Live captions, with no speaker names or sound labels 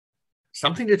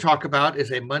Something to Talk About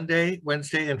is a Monday,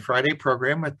 Wednesday, and Friday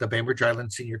program at the Bainbridge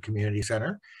Island Senior Community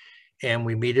Center. And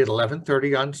we meet at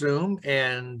 11:30 on Zoom.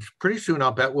 And pretty soon,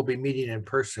 I'll bet we'll be meeting in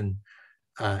person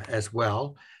as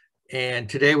well. And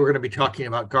today we're going to be talking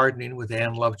about gardening with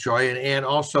Ann Lovejoy. And Ann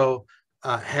also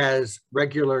has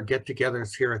regular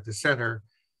get-togethers here at the center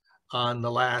on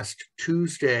the last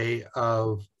Tuesday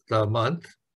of the month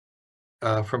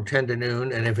from 10 to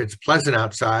noon. And if it's pleasant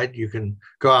outside, you can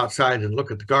go outside and look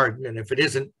at the garden. And if it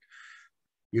isn't,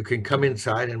 you can come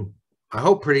inside and I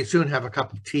hope pretty soon have a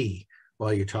cup of tea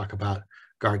while you talk about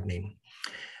gardening.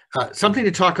 Something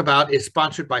to Talk About is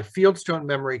sponsored by Fieldstone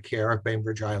Memory Care of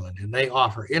Bainbridge Island, and they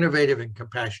offer innovative and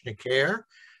compassionate care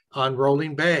on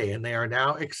Rolling Bay, and they are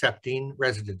now accepting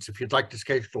residents. If you'd like to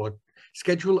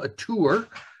schedule a tour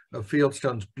of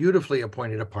Fieldstone's beautifully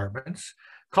appointed apartments,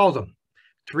 call them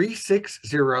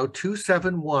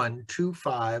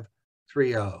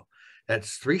 360-271-2530.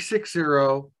 That's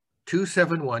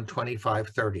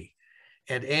 360-271-2530.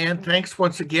 And Ann, thanks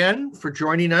once again for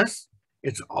joining us.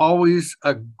 It's always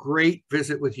a great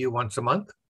visit with you once a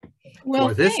month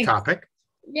for this topic.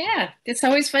 Yeah, it's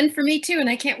always fun for me too. And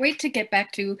I can't wait to get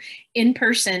back to in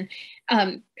person.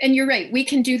 And you're right, we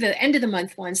can do the end of the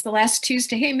month ones, the last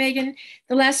Tuesday. Hey, Megan,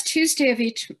 the last Tuesday of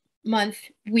each month,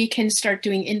 we can start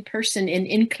doing in person in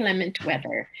inclement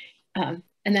weather. And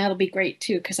that'll be great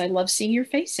too, because I love seeing your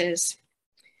faces.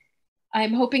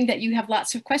 I'm hoping that you have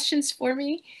lots of questions for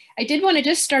me. I did want to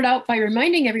just start out by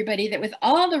reminding everybody that with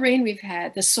all the rain we've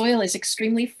had, the soil is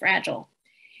extremely fragile.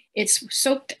 It's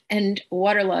soaked and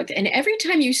waterlogged. And every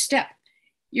time you step,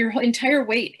 your entire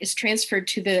weight is transferred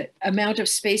to the amount of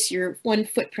space your one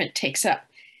footprint takes up.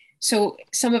 So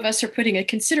some of us are putting a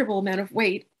considerable amount of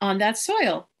weight on that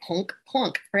soil, plunk,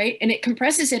 plunk, right? And it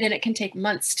compresses it and it can take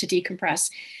months to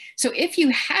decompress. So if you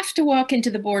have to walk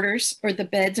into the borders or the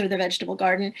beds or the vegetable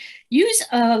garden, use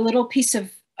a little piece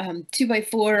of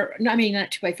 2x4, I mean,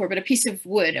 not 2x4, but a piece of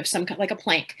wood of some kind, like a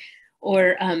plank,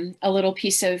 or a little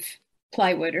piece of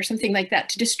plywood or something like that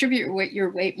to distribute your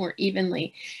weight more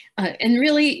evenly. And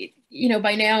really, you know,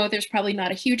 by now there's probably not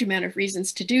a huge amount of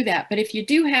reasons to do that. But if you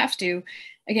do have to,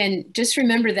 again, just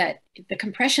remember that the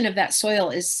compression of that soil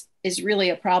is really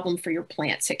a problem for your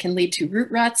plants. It can lead to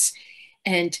root rots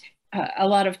and a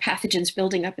lot of pathogens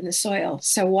building up in the soil.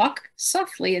 So walk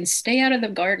softly and stay out of the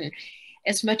garden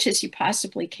as much as you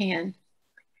possibly can.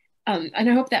 And I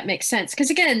hope that makes sense. Because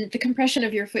again, the compression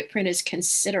of your footprint is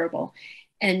considerable.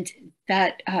 And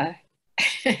that, that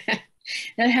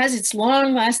has its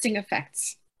long-lasting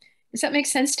effects. Does that make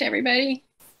sense to everybody?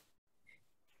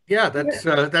 Yeah,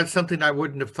 that's something I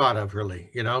wouldn't have thought of really,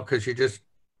 you know, because you just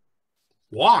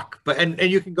walk, but and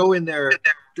you can go in there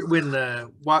when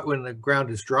the ground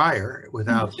is drier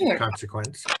without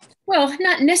consequence. Well,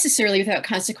 not necessarily without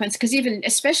consequence, because even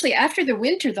especially after the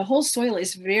winter, the whole soil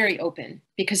is very open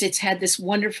because it's had this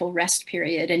wonderful rest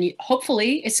period, and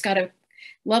hopefully it's got a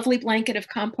lovely blanket of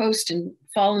compost and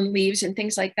fallen leaves and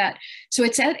things like that. So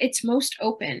it's at its most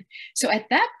open. So at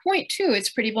that point too, it's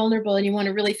pretty vulnerable, and you want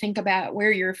to really think about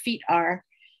where your feet are.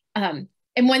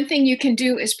 And one thing you can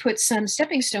do is put some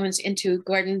stepping stones into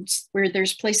gardens where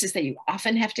there's places that you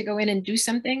often have to go in and do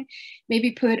something.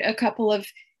 Maybe put a couple of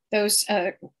those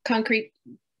concrete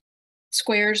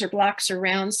squares or blocks or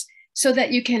rounds so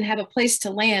that you can have a place to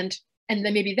land. And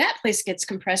then maybe that place gets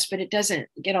compressed, but it doesn't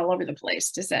get all over the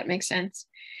place. Does that make sense?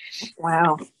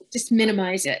 Wow. Just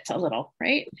minimize it a little,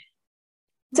 right?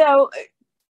 So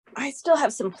I still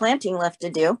have some planting left to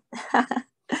do.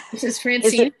 This is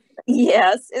Francine.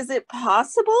 Yes. Is it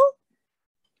possible?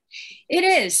 It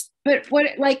is. But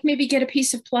like maybe get a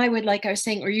piece of plywood, like I was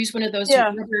saying, or use one of those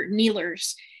rubber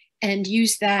kneelers and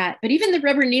use that. But even the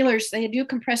rubber kneelers, they do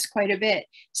compress quite a bit.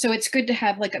 So it's good to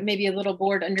have like maybe a little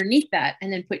board underneath that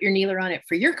and then put your kneeler on it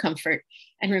for your comfort.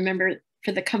 And remember,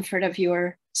 for the comfort of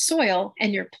your soil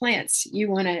and your plants, you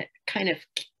want to kind of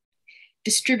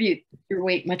distribute your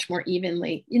weight much more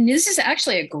evenly. And this is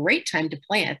actually a great time to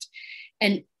plant.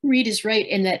 And Reed is right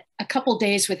in that a couple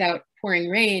days without pouring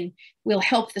rain will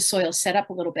help the soil set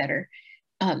up a little better.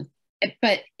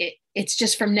 But it's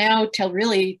just from now till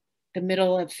really the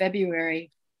middle of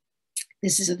February.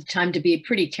 This is the time to be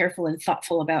pretty careful and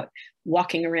thoughtful about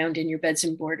walking around in your beds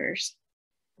and borders.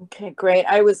 Okay, great.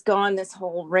 I was gone this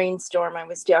whole rainstorm. I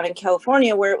was down in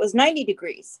California where it was 90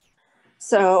 degrees.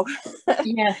 So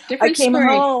yeah, I came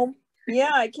home.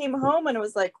 Yeah, I came home and it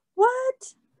was like,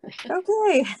 what?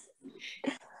 Okay.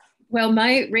 Well,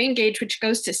 my rain gauge, which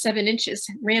goes to 7 inches,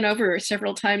 ran over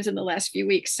several times in the last few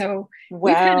weeks. So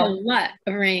we've had a lot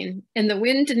of rain and the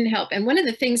wind didn't help. And one of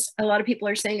the things a lot of people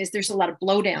are saying is there's a lot of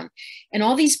blowdown and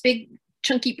all these big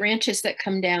chunky branches that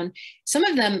come down, some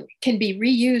of them can be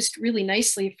reused really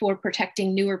nicely for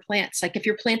protecting newer plants. Like if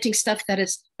you're planting stuff that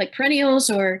is like perennials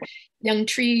or young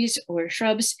trees or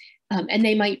shrubs, and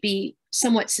they might be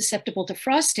somewhat susceptible to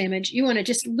frost damage, you want to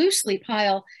just loosely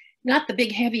pile, not the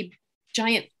big heavy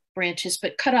giant branches,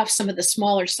 but cut off some of the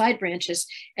smaller side branches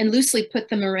and loosely put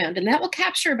them around. And that will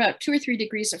capture about 2 or 3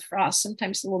 degrees of frost,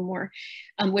 sometimes a little more,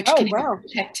 which can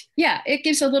protect. Yeah, it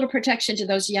gives a little protection to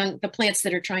those the plants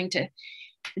that are trying to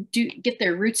get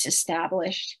their roots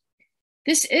established.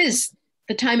 This is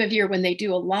the time of year when they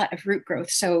do a lot of root growth.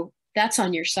 So that's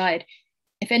on your side.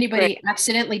 If anybody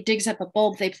accidentally digs up a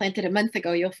bulb they planted a month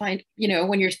ago, you'll find,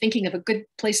 when you're thinking of a good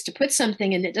place to put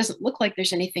something and it doesn't look like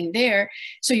there's anything there,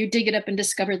 so you dig it up and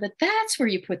discover that that's where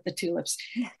you put the tulips.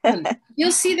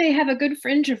 You'll see they have a good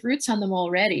fringe of roots on them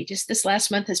already. Just this last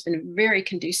month has been very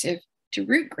conducive to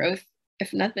root growth,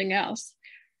 if nothing else.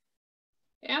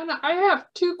 Anna, I have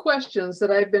 2 questions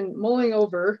that I've been mulling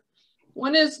over.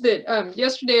 One is that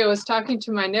yesterday I was talking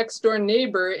to my next door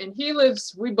neighbor, and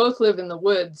we both live in the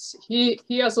woods. He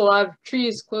has a lot of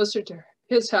trees closer to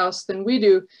his house than we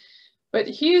do, but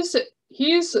he's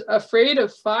afraid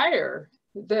of fire.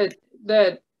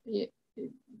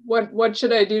 What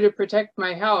should I do to protect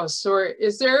my house? Or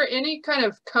is there any kind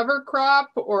of cover crop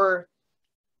or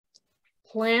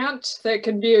plant that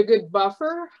could be a good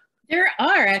buffer? There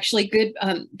are actually good,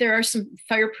 there are some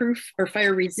fireproof or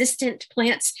fire resistant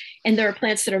plants, and there are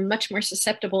plants that are much more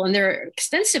susceptible, and there are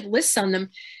extensive lists on them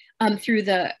through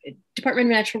the Department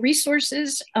of Natural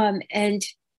Resources, and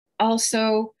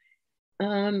also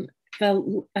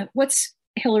what's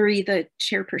Hillary, the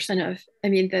chairperson of,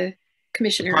 the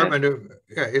commissioner Department of,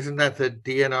 isn't that the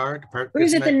DNR? Or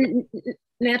is it the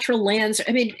Natural Lands?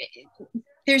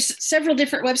 There's several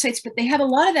different websites, but they have a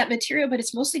lot of that material, but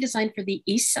it's mostly designed for the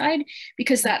east side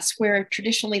because that's where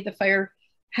traditionally the fire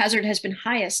hazard has been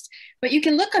highest. But you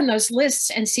can look on those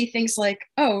lists and see things like,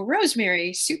 oh,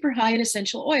 rosemary, super high in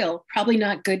essential oil, probably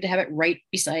not good to have it right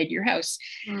beside your house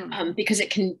because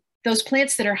those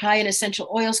plants that are high in essential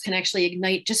oils can actually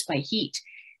ignite just by heat.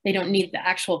 They don't need the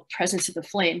actual presence of the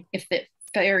flame. If the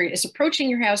fire is approaching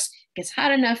your house, gets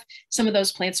hot enough, some of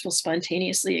those plants will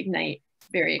spontaneously ignite.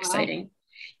 Very exciting.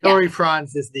 Hillary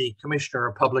Franz is the Commissioner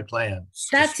of Public Lands.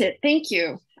 That's it. Thank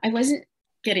you. I wasn't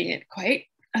getting it quite.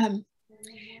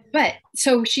 But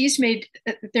so she's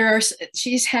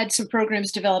had some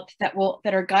programs developed that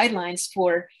are guidelines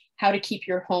for how to keep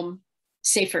your home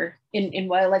safer in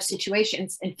wildlife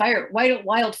situations and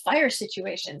wildfire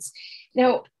situations.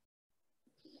 Now,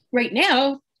 right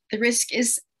now, the risk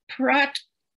is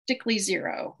practically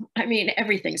zero.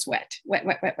 Everything's wet,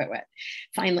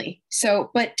 finally.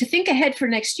 So, but to think ahead for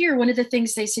next year, one of the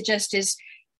things they suggest is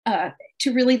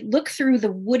to really look through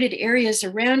the wooded areas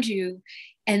around you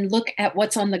and look at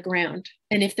what's on the ground.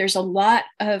 And if there's a lot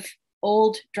of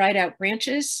old dried out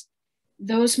branches,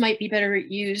 those might be better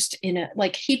used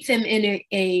keep them in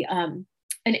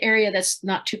an area that's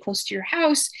not too close to your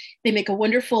house. They make a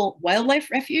wonderful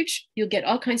wildlife refuge. You'll get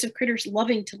all kinds of critters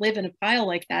loving to live in a pile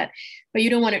like that, but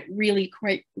you don't want it really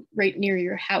quite right near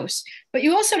your house. But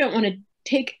you also don't want to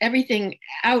take everything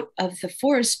out of the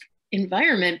forest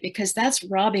environment because that's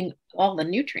robbing all the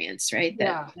nutrients, right,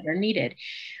 that are needed.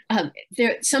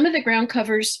 Some of the ground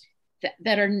covers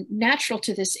that are natural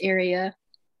to this area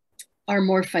are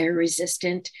more fire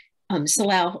resistant.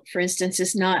 Salal, for instance,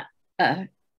 is not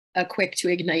a quick to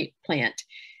ignite plant.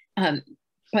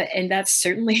 And that's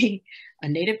certainly a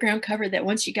native ground cover that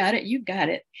once you got it, you got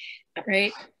it,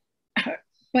 right?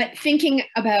 But thinking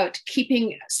about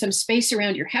keeping some space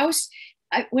around your house,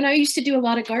 when I used to do a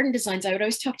lot of garden designs, I would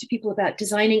always talk to people about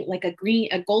designing like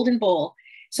a golden bowl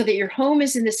so that your home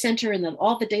is in the center and then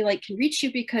all the daylight can reach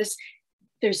you because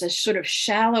there's a sort of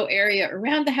shallow area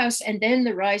around the house and then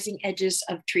the rising edges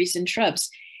of trees and shrubs.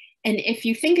 And if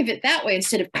you think of it that way,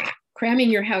 instead of cramming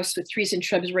your house with trees and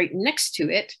shrubs right next to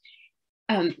it,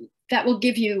 that will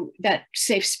give you that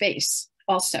safe space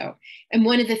also. And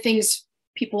one of the things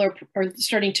people are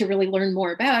starting to really learn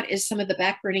more about is some of the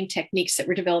backburning techniques that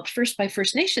were developed first by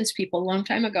First Nations people a long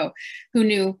time ago, who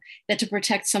knew that to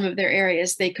protect some of their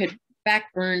areas, they could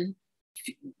backburn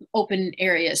open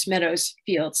areas, meadows,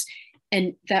 fields.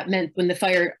 And that meant when the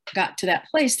fire got to that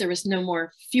place, there was no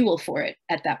more fuel for it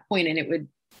at that point, and it would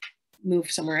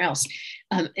move somewhere else.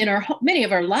 Many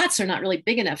of our lots are not really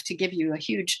big enough to give you a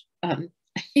huge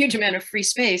amount of free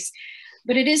space,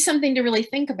 but it is something to really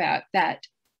think about, that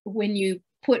when you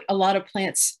put a lot of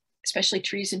plants, especially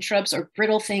trees and shrubs or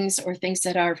brittle things or things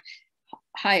that are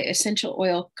high essential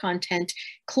oil content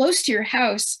close to your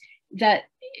house, that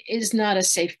is not a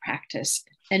safe practice.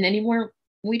 And anymore,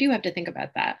 we do have to think about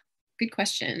that. Good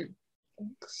question.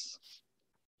 Thanks.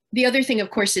 The other thing, of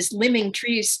course, is limbing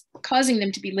trees, causing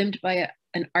them to be limbed by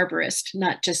an arborist,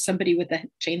 not just somebody with a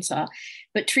chainsaw,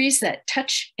 but trees that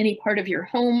touch any part of your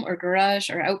home or garage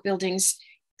or outbuildings,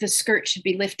 the skirt should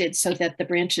be lifted so that the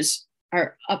branches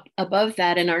are up above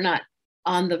that and are not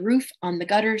on the roof, on the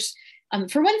gutters.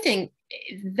 For one thing,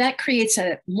 that creates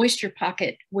a moisture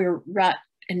pocket where rot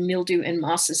and mildew and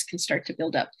mosses can start to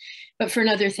build up. But for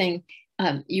another thing,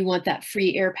 you want that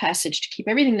free air passage to keep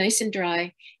everything nice and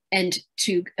dry, and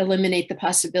to eliminate the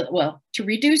possibility, well, to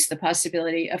reduce the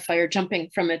possibility of fire jumping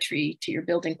from a tree to your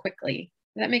building quickly.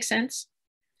 Does that make sense?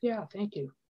 Yeah, thank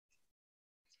you.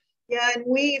 Yeah, and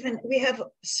we have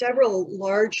several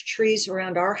large trees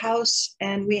around our house,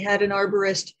 and we had an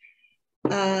arborist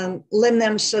limb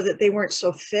them so that they weren't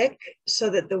so thick, so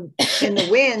that in the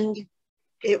wind,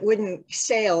 it wouldn't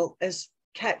sail as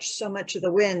catch so much of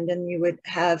the wind, and you would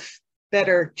have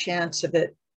better chance of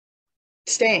it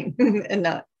staying and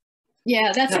not.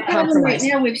 Yeah, that's a problem right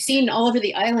now. We've seen all over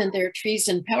the island, there are trees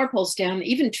and power poles down.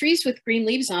 Even trees with green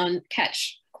leaves on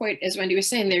catch quite, as Wendy was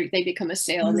saying, they become a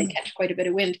sail and they catch quite a bit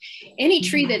of wind. Any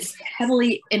tree that's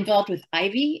heavily involved with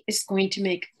ivy is going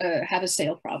to have a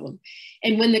sail problem.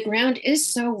 And when the ground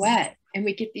is so wet and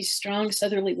we get these strong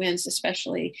southerly winds,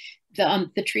 especially,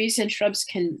 the trees and shrubs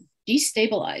can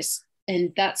destabilize.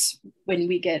 And that's when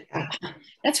you get a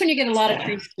lot of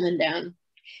trees coming down.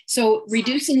 So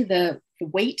reducing the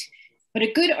weight, but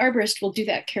a good arborist will do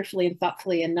that carefully and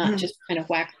thoughtfully and not just kind of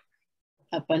whack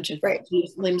a bunch of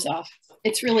limbs off.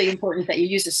 It's really important that you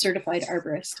use a certified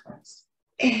arborist.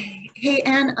 Hey,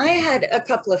 Ann, I had a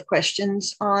couple of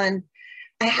questions on,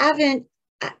 I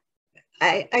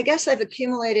guess I've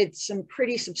accumulated some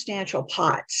pretty substantial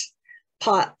potted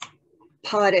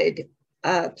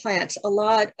plants, a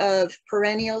lot of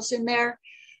perennials in there,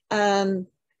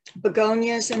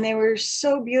 begonias, and they were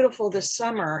so beautiful this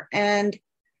summer. And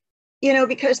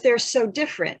because they're so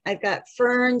different. I've got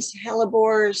ferns,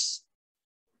 hellebores,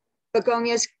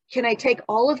 begonias. Can I take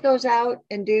all of those out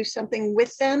and do something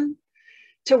with them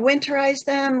to winterize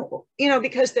them?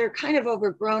 Because they're kind of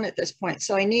overgrown at this point.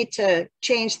 So I need to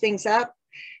change things up.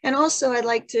 And also I'd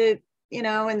like to, in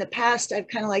the past, I've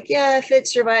kind of like, yeah, if it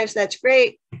survives, that's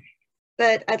great.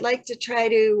 But I'd like to try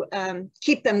to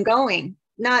keep them going.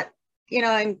 Not,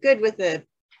 I'm good with the,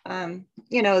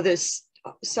 this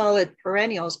solid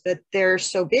perennials, but they're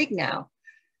so big now.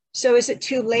 So is it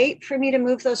too late for me to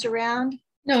move those around?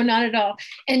 No, not at all.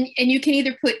 And you can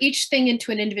either put each thing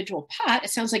into an individual pot. It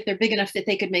sounds like they're big enough that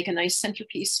they could make a nice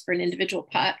centerpiece for an individual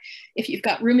pot. If you've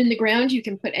got room in the ground, you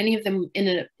can put any of them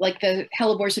in like the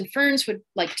hellebores and ferns would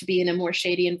like to be in a more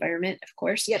shady environment, of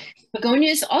course. Yep.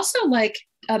 Begonias also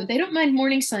they don't mind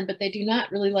morning sun, but they do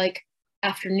not really like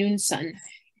afternoon sun.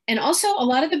 And also a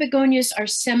lot of the begonias are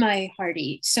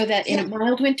semi-hardy, so that in a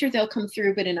mild winter, they'll come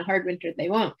through, but in a hard winter, they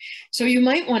won't. So you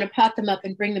might want to pot them up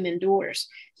and bring them indoors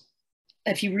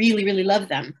if you really, really love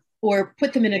them, or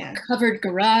put them in a covered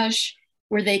garage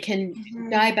where they can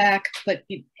die back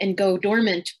and go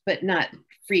dormant, but not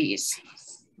freeze.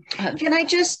 Can I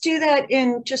just do that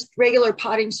in just regular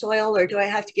potting soil, or do I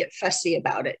have to get fussy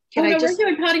about it?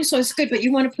 Regular potting soil is good, but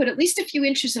you want to put at least a few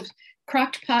inches of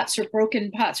crocked pots or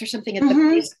broken pots or something at the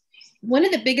base. One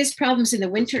of the biggest problems in the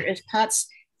winter is pots,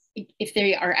 if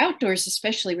they are outdoors,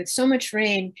 especially with so much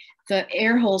rain, the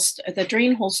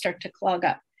drain holes start to clog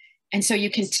up. And so you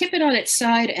can tip it on its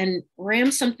side and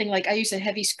ram something, like I use a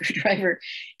heavy screwdriver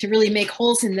to really make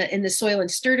holes in the soil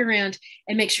and stir it around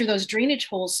and make sure those drainage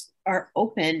holes are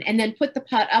open, and then put the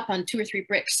pot up on 2 or 3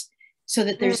 bricks so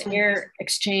that there's air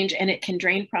exchange and it can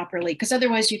drain properly. Because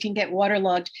otherwise you can get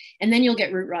waterlogged and then you'll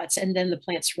get root rots and then the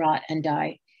plants rot and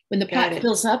die. When the pot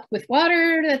fills up with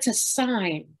water, that's a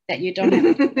sign that you don't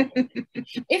have.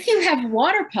 If you have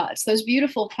water pots, those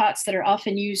beautiful pots that are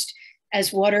often used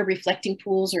as water reflecting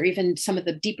pools or even some of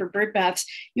the deeper bird baths,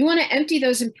 you want to empty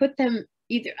those and put them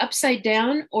either upside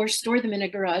down or store them in a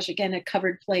garage, again, a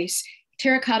covered place.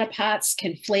 Terracotta pots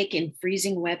can flake in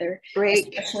freezing weather,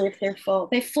 especially if they're full.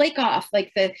 They flake off,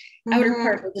 like the outer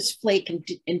part will just flake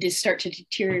and just start to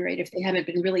deteriorate if they haven't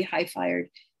been really high fired.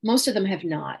 Most of them have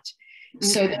not.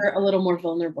 So they're a little more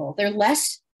vulnerable. They're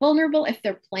less vulnerable if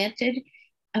they're planted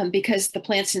because the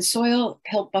plants in soil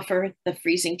help buffer the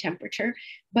freezing temperature,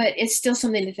 but it's still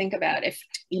something to think about. If,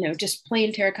 just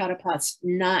plain terracotta pots,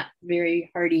 not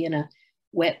very hardy in a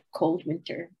wet, cold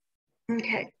winter.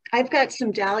 Okay. I've got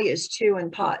some dahlias too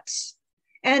in pots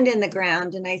and in the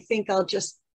ground. And I think I'll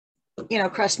just,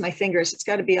 cross my fingers. It's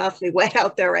got to be awfully wet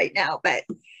out there right now. But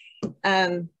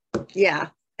I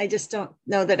just don't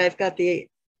know that I've got the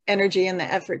energy and the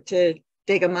effort to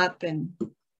dig them up and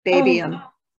baby them.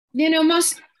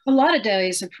 A lot of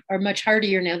dahlias are much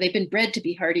hardier now. They've been bred to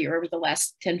be hardier over the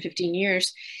last 10, 15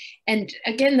 years. And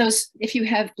again, those, if you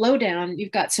have blowdown,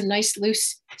 you've got some nice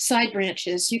loose side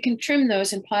branches, you can trim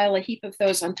those and pile a heap of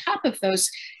those on top of those,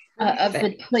 of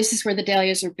the places where the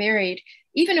dahlias are buried,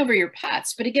 even over your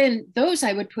pots. But again, those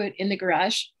I would put in the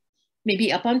garage,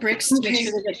 maybe up on bricks to make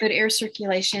sure they get good air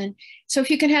circulation. So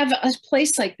if you can have a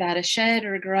place like that, a shed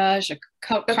or a garage, a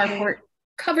carport,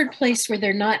 covered place where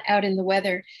they're not out in the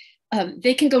weather,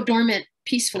 they can go dormant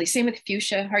peacefully. Same with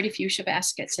fuchsia, hardy fuchsia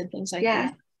baskets and things like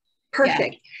that.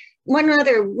 Perfect. Yeah. One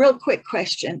other real quick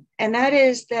question, and that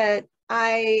is that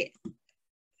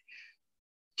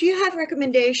do you have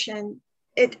recommendation?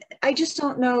 I just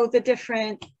don't know the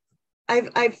different,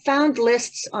 I've found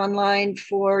lists online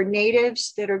for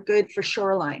natives that are good for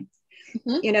shoreline,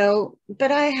 you know,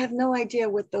 but I have no idea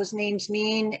what those names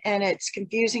mean, and it's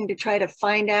confusing to try to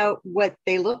find out what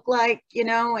they look like, you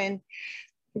know,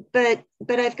 but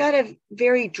I've got a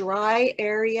very dry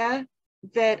area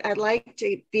that I'd like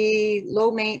to be low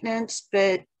maintenance,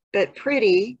 but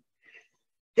pretty,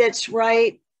 that's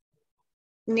right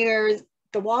near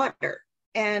the water.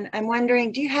 And I'm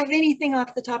wondering, do you have anything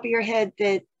off the top of your head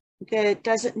that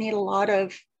doesn't need a lot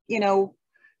of, you know,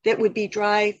 that would be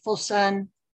dry, full sun,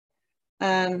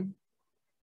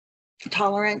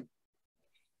 tolerant?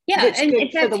 Yeah, that's and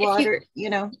good for the water,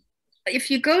 you know. If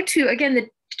you go to, again, the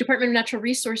Department of Natural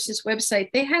Resources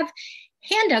website, they have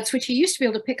handouts, which you used to be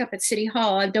able to pick up at City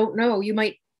Hall. I don't know, you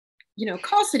might, you know,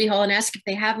 call City Hall and ask if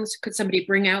they have them. Could somebody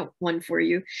bring out one for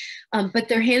you? But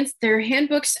they're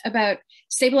handbooks about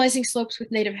stabilizing slopes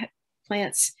with native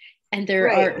plants. And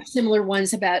there are similar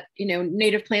ones about, you know,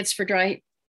 native plants for dry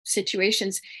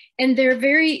situations. And they're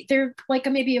like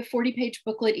maybe a 40-page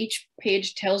booklet. Each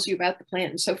page tells you about the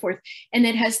plant and so forth. And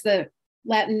it has the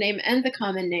Latin name and the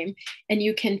common name, and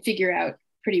you can figure out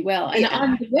pretty well. And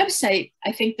on the website,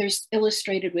 I think there's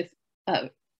illustrated with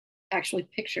actually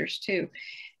pictures too.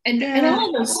 And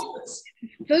all of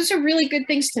those are really good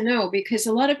things to know, because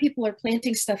a lot of people are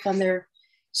planting stuff on their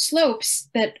slopes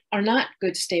that are not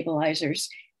good stabilizers.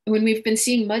 When we've been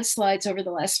seeing mudslides over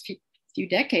the last few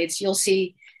decades, you'll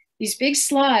see these big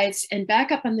slides, and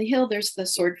back up on the hill, there's the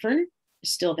sword fern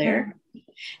still there.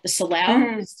 The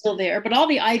salal is still there, but all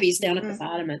the ivy's down at the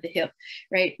bottom of the hill,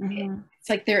 right? It's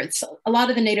like it's a lot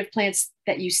of the native plants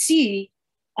that you see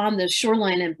on the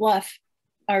shoreline and bluff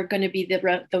are going to be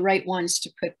the right ones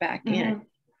to put back in.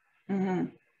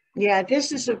 Yeah,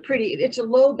 this is it's a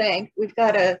low bank. We've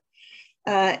got a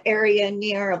area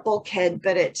near a bulkhead,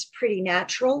 but it's pretty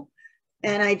natural.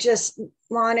 And I just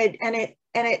wanted,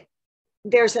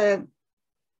 there's a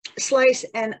slice,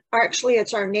 and actually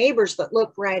it's our neighbors that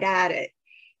look right at it.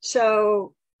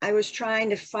 So I was trying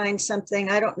to find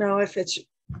something. I don't know if it's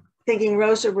thinking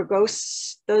Rosa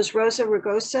rugosa,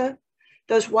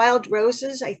 those wild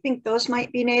roses. I think those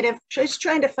might be native. Just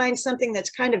trying to find something that's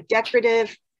kind of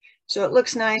decorative, so it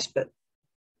looks nice, but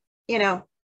you know,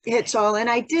 it's all. And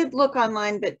I did look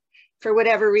online, but for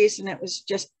whatever reason, it was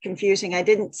just confusing. I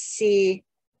didn't see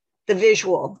the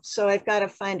visual. So I've got to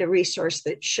find a resource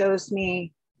that shows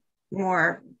me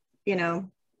more, you know.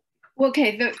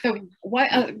 Okay, the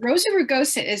Rosa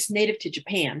rugosa is native to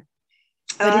Japan,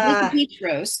 but it is a beach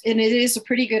rose, and it is a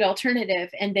pretty good alternative,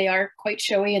 and they are quite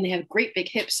showy, and they have great big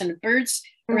hips, and birds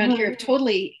around here have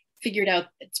totally figured out,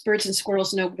 birds and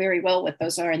squirrels know very well what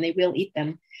those are, and they will eat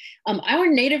them. Our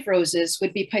native roses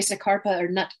would be Pisacarpa or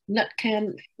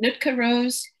Nootka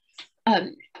rose.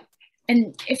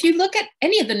 And if you look at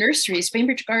any of the nurseries,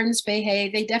 Bainbridge Gardens, Bay Hay,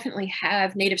 they definitely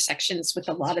have native sections with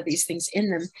a lot of these things in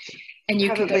them. And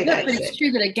you can go, look, but it's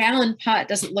true that a gallon pot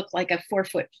doesn't look like a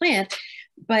 4-foot plant,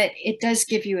 but it does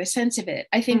give you a sense of it.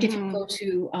 I think if you go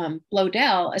to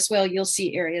Blodell as well, you'll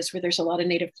see areas where there's a lot of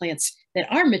native plants that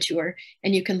are mature,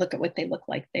 and you can look at what they look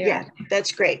like there. Yeah,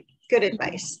 that's great. Good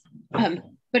advice.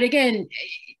 But again,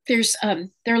 there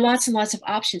are lots and lots of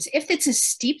options. If it's a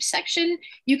steep section,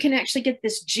 you can actually get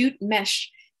this jute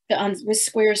mesh with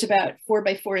squares about 4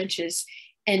 by 4 inches,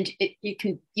 and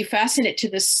you fasten it to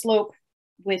the slope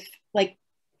with like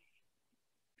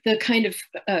the kind of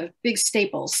big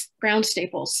staples, ground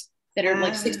staples that are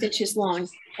like 6 inches long.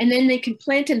 And then they can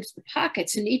plant into the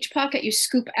pockets, and each pocket you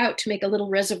scoop out to make a little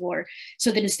reservoir,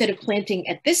 so that instead of planting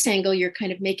at this angle, you're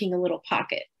kind of making a little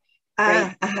pocket.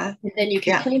 Right? And then you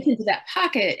can plant into that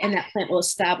pocket, and that plant will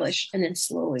establish, and then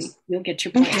slowly you'll get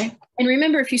your plant. And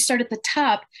remember, if you start at the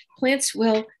top, plants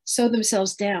will sow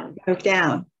themselves down. Go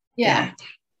down. Yeah.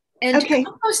 And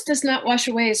compost does not wash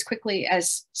away as quickly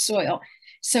as soil.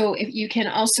 So if you can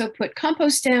also put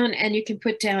compost down, and you can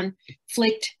put down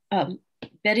flaked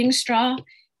bedding straw,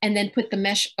 and then put the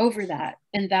mesh over that,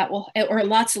 and that will, or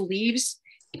lots of leaves,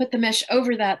 put the mesh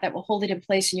over that, that will hold it in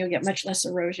place and you'll get much less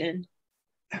erosion.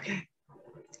 Okay.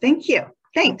 Thank you.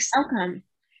 Thanks. Welcome.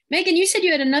 Megan, you said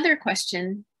you had another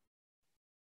question.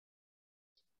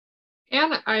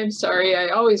 And I'm sorry, I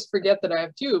always forget that I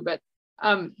have two, but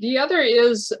the other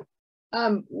is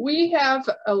we have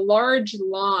a large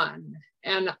lawn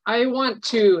and I'm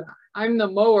the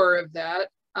mower of that.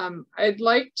 I'd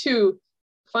like to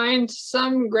find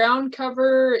some ground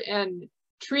cover and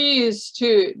trees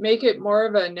to make it more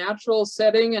of a natural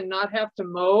setting and not have to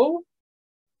mow.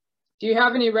 Do you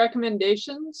have any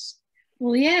recommendations?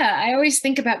 Well, yeah, I always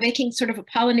think about making sort of a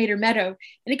pollinator meadow.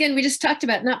 And again, we just talked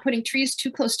about not putting trees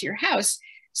too close to your house.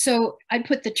 So I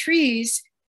put the trees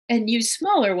and use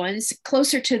smaller ones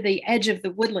closer to the edge of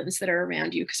the woodlands that are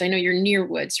around you, because I know you're near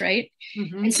woods, right?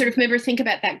 Mm-hmm. And sort of remember, think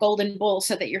about that golden bowl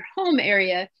so that your home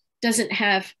area doesn't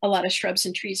have a lot of shrubs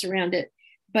and trees around it.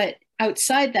 But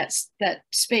outside that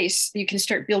space, you can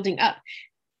start building up.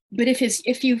 But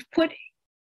if you've put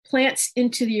plants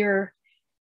into your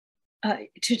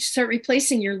to start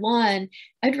replacing your lawn,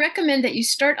 I'd recommend that you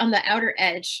start on the outer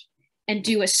edge and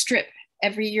do a strip.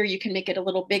 Every year you can make it a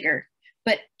little bigger,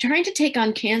 but trying to take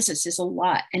on Kansas is a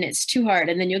lot and it's too hard.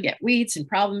 And then you'll get weeds and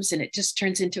problems and it just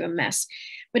turns into a mess.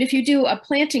 But if you do a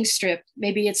planting strip,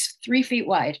 maybe it's 3 feet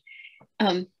wide,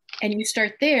 and you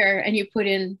start there and you put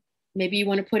in, maybe you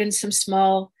want to put in some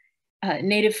small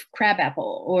native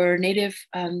crabapple or native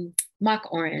mock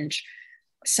orange,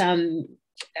 some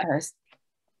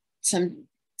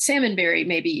salmonberry,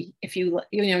 maybe if you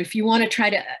want to try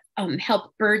to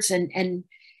help birds and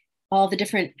all the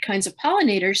different kinds of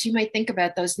pollinators, you might think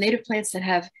about those native plants that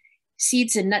have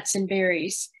seeds and nuts and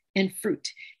berries and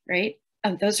fruit, right?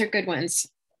 Those are good ones.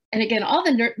 And again, all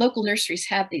the local nurseries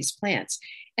have these plants.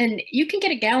 And you can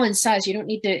get a gallon size. You don't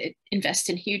need to invest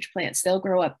in huge plants. They'll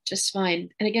grow up just fine.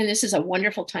 And again, this is a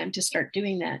wonderful time to start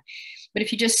doing that. But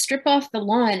if you just strip off the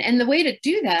lawn, and the way to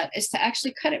do that is to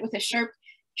actually cut it with a sharp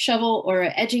shovel or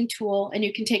an edging tool, and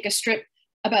you can take a strip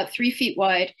about 3 feet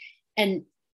wide and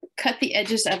cut the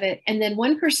edges of it. And then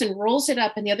one person rolls it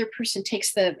up and the other person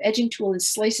takes the edging tool and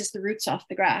slices the roots off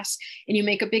the grass. And you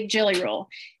make a big jelly roll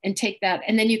and take that.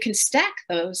 And then you can stack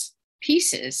those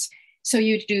pieces. So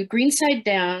you do green side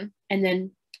down and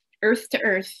then earth to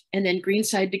earth, and then green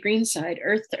side to green side,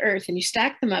 earth to earth, and you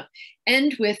stack them up,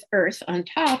 end with earth on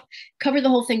top, cover the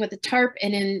whole thing with a tarp,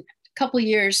 and in a couple of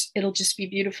years, it'll just be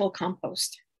beautiful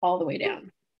compost all the way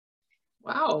down.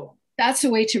 Wow. That's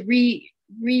a way to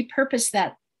repurpose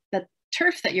that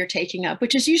turf that you're taking up,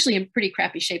 which is usually in pretty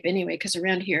crappy shape anyway, because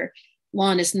around here,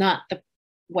 lawn is not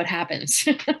what happens.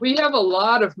 We have a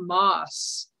lot of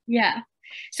moss. Yeah.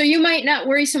 So you might not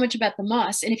worry so much about the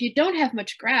moss. And if you don't have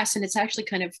much grass and it's actually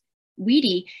kind of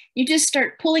weedy, you just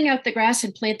start pulling out the grass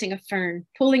and planting a fern,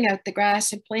 pulling out the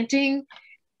grass and planting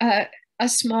a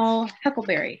small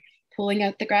huckleberry, pulling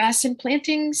out the grass and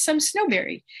planting some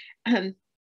snowberry,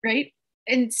 right?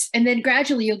 And then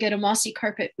gradually you'll get a mossy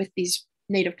carpet with these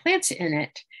native plants in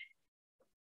it.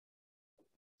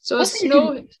 So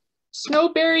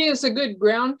snowberry is a good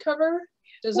ground cover?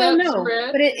 Does that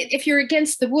spread? But if you're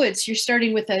against the woods, you're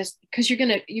starting with because you're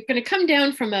gonna come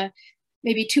down from a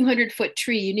maybe 200-foot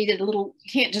tree. You need you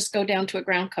can't just go down to a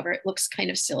ground cover. It looks kind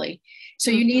of silly.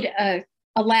 So you need a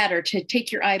ladder to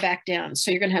take your eye back down. So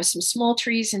you're gonna have some small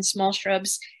trees and small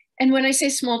shrubs. And when I say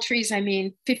small trees, I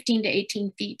mean 15 to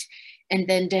 18 feet, and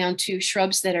then down to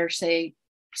shrubs that are, say,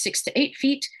 6 to 8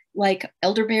 feet, like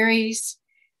elderberries.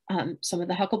 Some of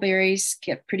the huckleberries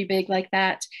get pretty big like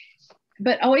that.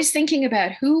 But always thinking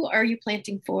about who are you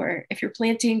planting for. If you're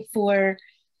planting for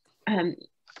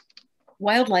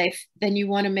wildlife, then you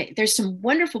want to there's some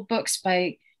wonderful books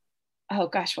by, oh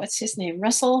gosh, what's his name?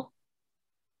 Russell?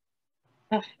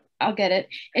 Oh, I'll get it.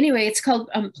 Anyway, it's called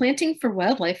Planting for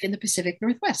Wildlife in the Pacific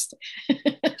Northwest.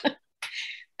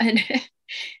 And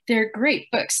they're great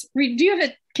books.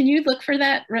 Can you look for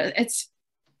that? It's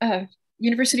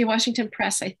University of Washington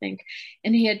Press, I think.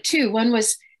 And he had two. One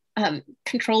was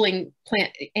controlling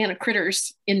plant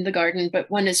critters in the garden,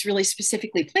 but one is really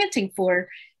specifically planting for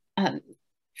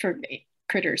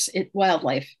critters,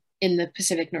 wildlife in the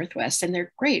Pacific Northwest, and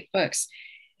they're great books.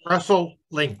 Russell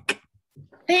Link.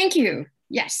 Thank you.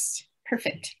 Yes,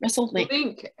 perfect. Russell Link.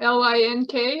 Link,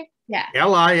 L-I-N-K? Yeah.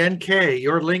 L-I-N-K,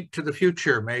 your link to the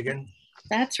future, Megan.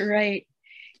 That's right.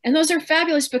 And those are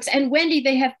fabulous books. And Wendy,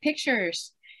 they have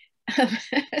pictures.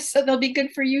 So they'll be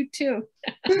good for you too.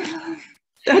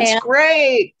 That's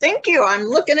great. Thank you. I'm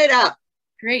looking it up.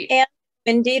 Great. And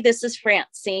Wendy, this is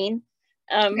Francine.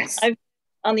 Yes. I've been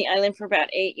on the island for about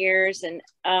 8 years. And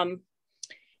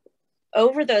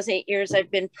over those 8 years,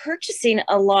 I've been purchasing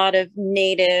a lot of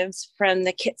natives from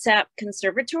the Kitsap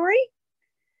Conservatory.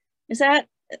 is that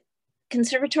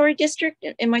Conservatory District?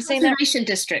 Am I saying that? Conservation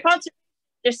District. Conservation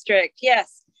District,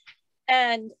 yes.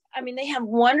 And I mean, they have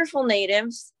wonderful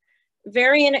natives,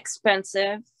 very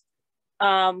inexpensive.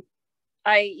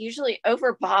 I usually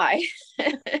overbuy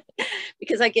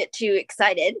because I get too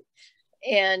excited,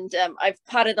 and I've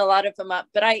potted a lot of them up,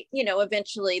 but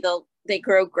eventually they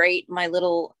grow great in my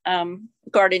little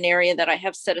garden area that I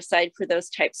have set aside for those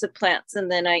types of plants.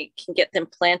 And then I can get them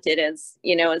planted as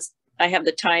I have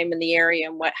the time in the area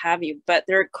and what have you, but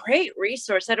they're a great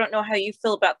resource. I don't know how you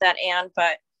feel about that, Anne,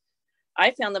 but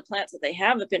I found the plants that they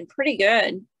have been pretty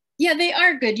good. Yeah, they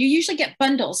are good. You usually get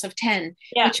bundles of 10,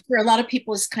 which for a lot of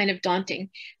people is kind of daunting.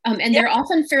 And they're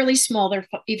often fairly small. They're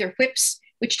either whips,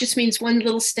 which just means one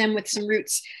little stem with some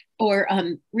roots, or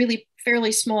really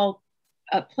fairly small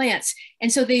plants.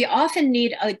 And so they often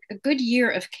need a good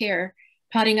year of care,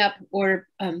 potting up or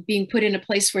being put in a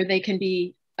place where they can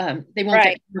be, they won't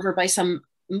get over by some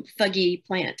thuggy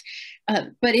plant.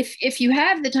 But if you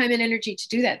have the time and energy to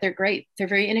do that, they're great. They're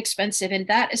very inexpensive. And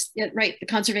that is right. The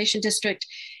Conservation District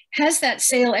has that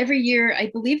sale every year. I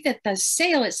believe that the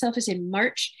sale itself is in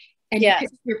March, and you pick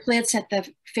up your plants at the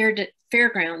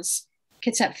fairgrounds,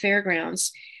 Kitsap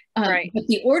Fairgrounds. But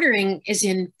the ordering is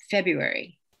in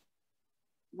February.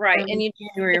 Right. And you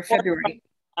January or February.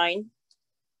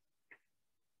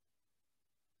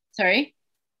 Sorry?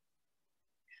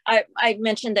 I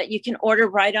mentioned that you can order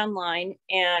right online,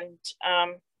 and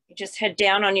you just head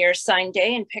down on your assigned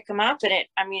day and pick them up. And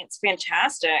it's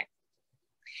fantastic.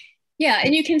 Yeah,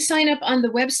 and you can sign up on the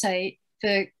website,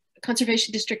 the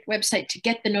Conservation District website, to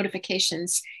get the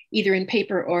notifications either in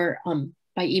paper or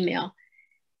by email.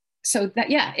 So that,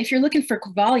 if you're looking for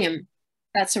volume,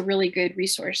 that's a really good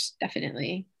resource,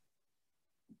 definitely.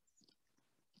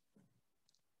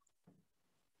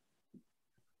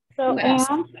 So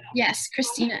Anne? Yes,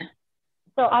 Christina.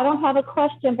 So I don't have a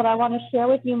question, but I want to share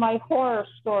with you my horror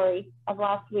story of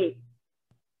last week.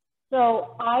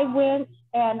 So I went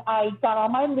and I got all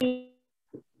my leaves.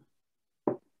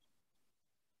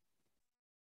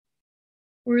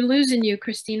 We're losing you,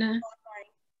 Christina.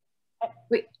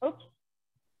 Wait. Oops.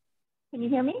 Can you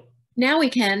hear me? Now we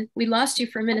can. We lost you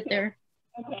for a minute there.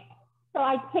 Okay. So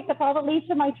I picked up all the leaves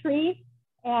from my trees,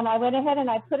 and I went ahead and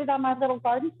I put it on my little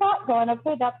garden plot, going,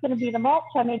 okay, that's going to be the mulch.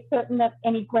 I made certain that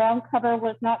any ground cover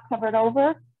was not covered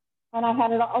over, and I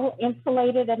had it all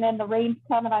insulated, and then the rains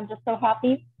come, and I'm just so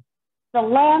happy. The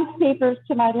landscapers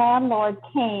to my landlord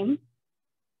came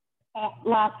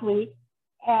last week,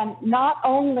 and not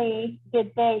only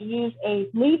did they use a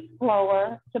leaf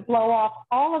blower to blow off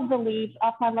all of the leaves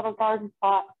off my little garden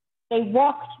plot, they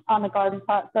walked on the garden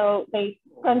plot, so they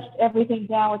crunched everything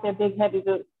down with their big heavy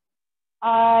boots.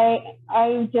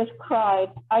 I just cried.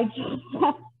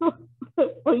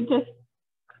 We just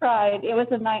cried. It was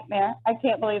a nightmare. I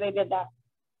can't believe they did that.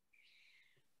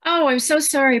 Oh, I'm so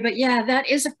sorry. But yeah, that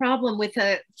is a problem with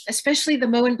especially the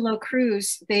mow and blow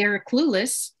crews. They are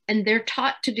clueless, and they're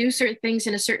taught to do certain things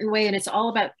in a certain way. And it's all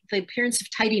about the appearance of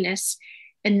tidiness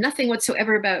and nothing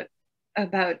whatsoever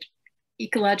about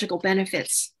ecological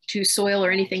benefits to soil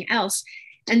or anything else.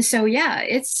 And so, yeah,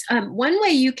 it's one way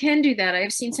you can do that.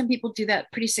 I've seen some people do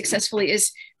that pretty successfully,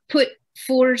 is put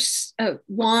 4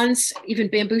 wands, even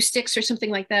bamboo sticks or something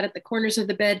like that, at the corners of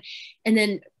the bed, and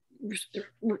then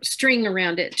string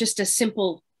around it, just a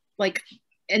simple,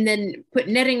 and then put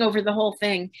netting over the whole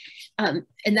thing. And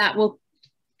that will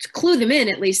clue them in,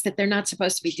 at least, that they're not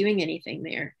supposed to be doing anything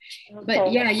there. Okay.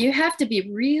 But yeah, you have to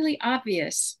be really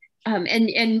obvious.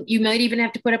 And you might even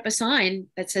have to put up a sign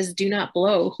that says, do not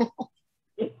blow.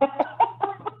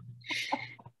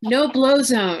 No blow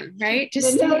zone, right?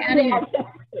 Just stay out of here.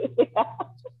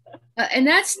 And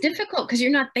that's difficult because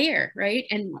you're not there, right?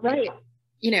 And right.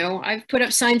 I've put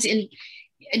up signs in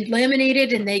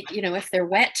laminated, and they, if they're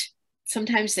wet,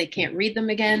 sometimes they can't read them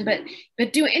again,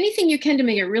 but do anything you can to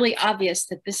make it really obvious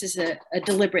that this is a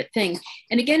deliberate thing.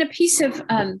 And again, a piece of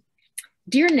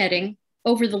deer netting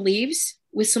over the leaves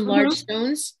with some large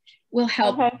stones will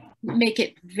help make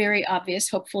it very obvious,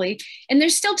 hopefully. And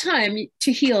there's still time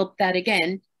to heal that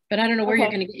again, but I don't know where you're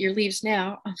going to get your leaves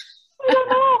now.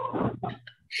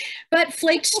 But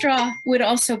flake straw would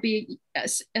also be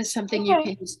as something you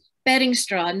can use. Bedding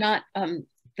straw, not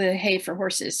the hay for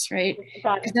horses, right?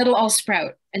 Because that'll all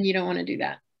sprout, and you don't want to do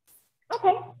that.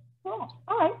 Okay, cool.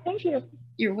 All right, thank you.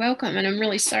 You're welcome, and I'm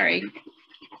really sorry.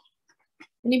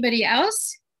 Anybody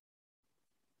else?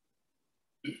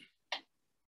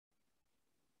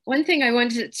 One thing I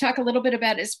wanted to talk a little bit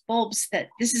about is bulbs, that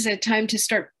this is a time to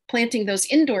start planting those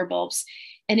indoor bulbs.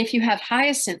 And if you have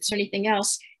hyacinths or anything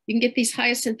else, you can get these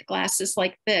hyacinth glasses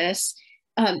like this.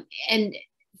 And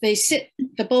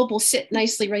the bulb will sit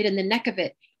nicely right in the neck of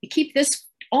it. You keep this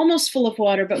almost full of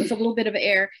water, but with a little bit of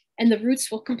air, and the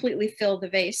roots will completely fill the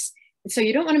vase. And so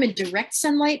you don't want them in direct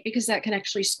sunlight because that can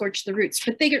actually scorch the roots,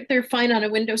 but they're fine on a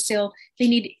windowsill. They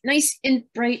need nice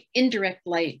bright indirect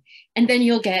light. And then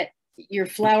you'll get your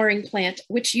flowering plant,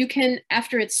 which you can,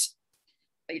 after it's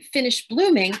finished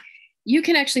blooming, you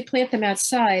can actually plant them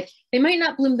outside. They might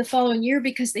not bloom the following year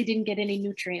because they didn't get any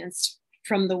nutrients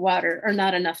from the water, or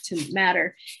not enough to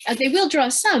matter. They will draw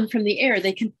some from the air.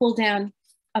 They can pull down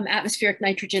atmospheric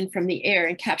nitrogen from the air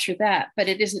and capture that, but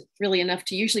it isn't really enough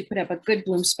to usually put up a good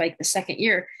bloom spike the second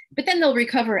year, but then they'll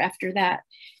recover after that.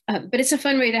 But it's a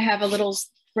fun way to have a little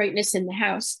brightness in the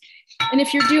house. And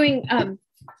if you're doing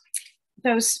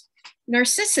those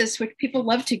narcissus, which people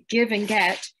love to give and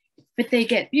get, but they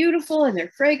get beautiful and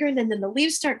they're fragrant, and then the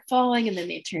leaves start falling and then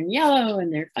they turn yellow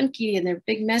and they're funky and they're a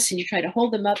big mess, and you try to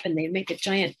hold them up and they make a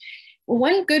giant. Well,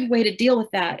 one good way to deal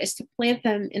with that is to plant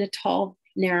them in a tall,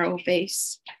 narrow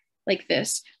vase like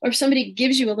this. Or if somebody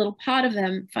gives you a little pot of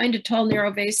them, find a tall,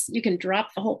 narrow vase you can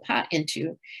drop the whole pot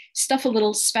into. Stuff a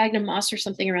little sphagnum moss or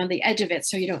something around the edge of it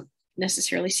so you don't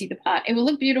necessarily see the pot. It will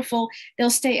look beautiful. They'll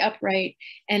stay upright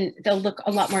and they'll look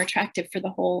a lot more attractive for the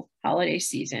whole holiday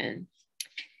season.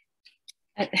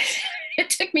 It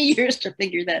took me years to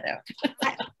figure that out.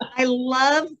 I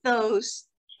love those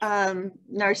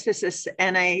narcissus,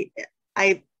 and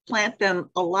I plant them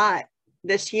a lot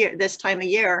this time of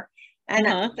year,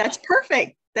 and that's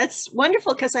perfect. That's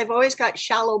wonderful because I've always got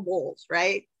shallow bowls,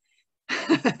 right?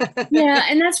 Yeah,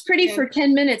 and that's pretty for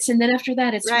 10 minutes, and then after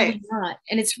that it's right. really not,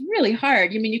 and it's really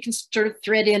hard. I mean, you can sort of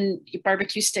thread in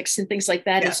barbecue sticks and things like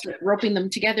that, and start roping them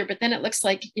together, but then it looks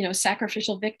like, you know,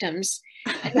 sacrificial victims,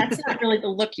 and that's not really the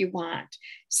look you want.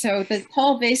 So the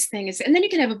tall vase thing is, and then you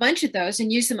can have a bunch of those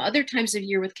and use them other times of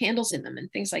year with candles in them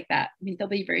and things like that. I mean, they'll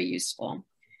be very useful.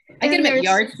 I get them at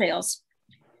yard sales.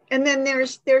 And then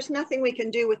there's nothing we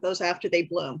can do with those after they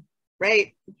bloom,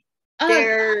 right?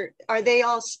 Are they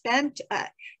all spent?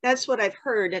 That's what I've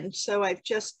heard, and so I've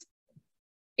just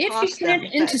if you plant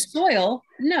it into soil,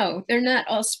 no, they're not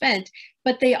all spent,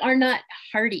 but they are not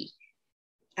hardy.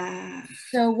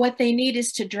 So what they need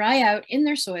is to dry out in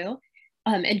their soil,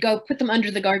 and go put them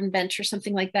under the garden bench or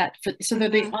something like that. So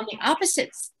they'll be on the opposite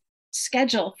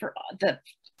schedule for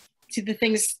the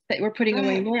things that we're putting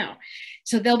away now.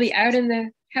 So they'll be out in the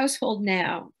household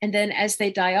now, and then as they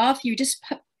die off, you just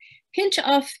pinch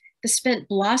off the spent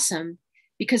blossom,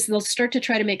 because they'll start to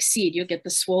try to make seed. You'll get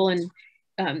the swollen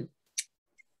and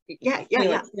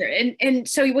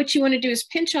so what you want to do is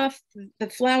pinch off the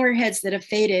flower heads that have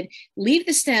faded, leave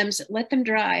the stems, let them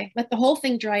dry, let the whole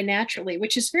thing dry naturally,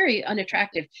 which is very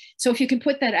unattractive. So if you can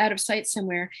put that out of sight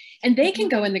somewhere, and they can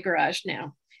go in the garage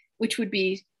now, which would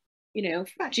be, you know,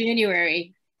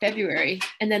 January, February,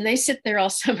 and then they sit there all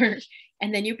summer,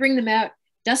 and then you bring them out,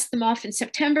 dust them off in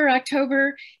September,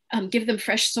 October, give them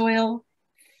fresh soil.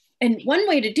 And one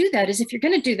way to do that is, if you're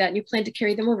going to do that and you plan to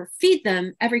carry them over, feed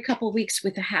them every couple of weeks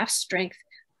with a half-strength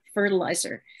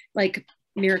fertilizer, like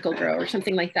Miracle Grow or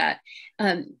something like that.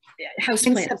 House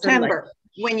plant September,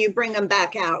 when you bring them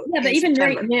back out. Yeah, but even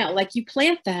right now, like you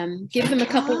plant them, give them a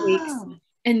couple of weeks,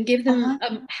 and give them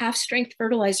a half-strength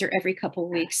fertilizer every couple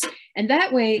of weeks. And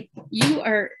that way you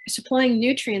are supplying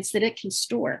nutrients that it can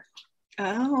store.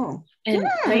 And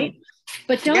right?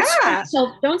 But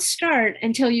don't start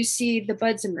until you see the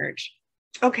buds emerge.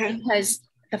 Okay. Because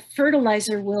the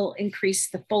fertilizer will increase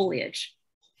the foliage.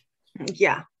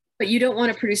 Yeah. But you don't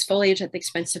want to produce foliage at the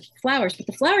expense of flowers. But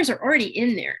the flowers are already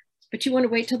in there. But you want to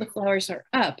wait till the flowers are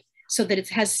up so that it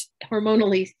has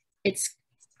hormonally, it's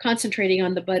concentrating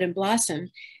on the bud and blossom.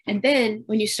 And then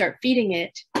when you start feeding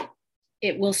it,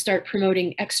 it will start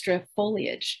promoting extra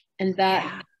foliage. And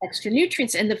that extra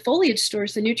nutrients, and the foliage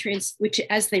stores the nutrients, which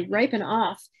as they ripen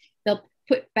off, they'll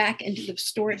put back into the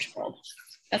storage bulb.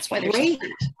 That's why they're so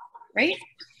good, right?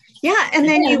 Yeah, and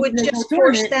then you would just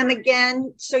force them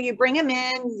again. So you bring them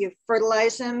in, you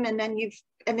fertilize them, and then you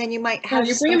might have.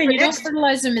 You bring them in. You don't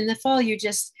fertilize them in the fall. You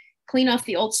just clean off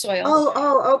the old soil.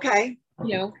 Oh, okay.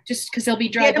 You know, just because they'll be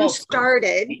dry. Get them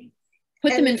started.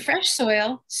 Put them in fresh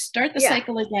soil. Start the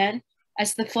cycle again.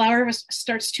 As the flower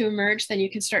starts to emerge, then you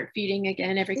can start feeding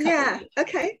again every couple of weeks.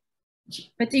 Okay.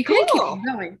 But you can keep them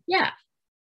going. Yeah.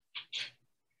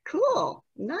 Cool.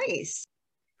 Nice.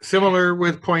 Similar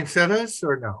with poinsettias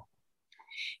or no?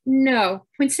 No.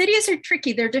 Poinsettias are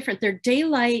tricky. They're different. They're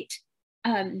daylight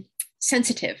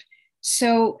sensitive.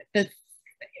 So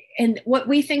and what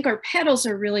we think are petals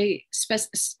are really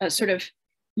sort of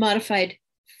modified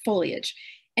foliage.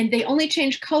 And they only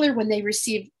change color when they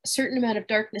receive a certain amount of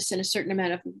darkness and a certain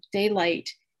amount of daylight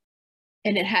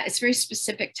and it's very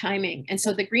specific timing. And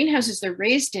so the greenhouses they're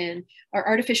raised in are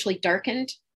artificially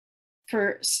darkened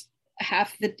for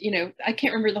half the, I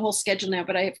can't remember the whole schedule now,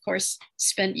 but I, of course,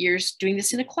 spent years doing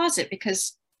this in a closet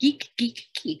because geek,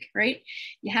 right?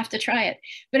 You have to try it.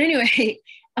 But anyway,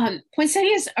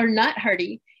 poinsettias are not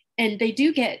hardy, and they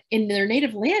do get, in their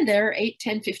native land, they're 8,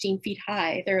 10, 15 feet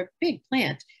high. They're a big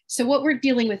plant. So what we're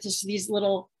dealing with is these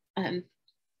little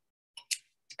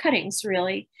cuttings,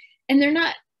 really, and they're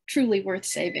not truly worth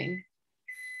saving.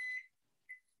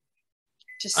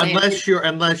 Just saying.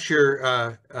 Unless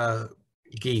you're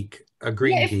geek, a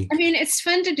green geek. I mean, it's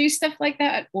fun to do stuff like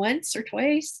that once or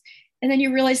twice, and then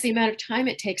you realize the amount of time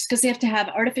it takes, because they have to have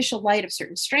artificial light of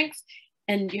certain strength,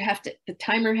 and the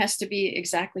timer has to be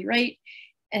exactly right.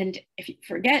 And if you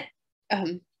forget,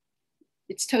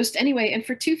 it's toast anyway. And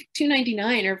for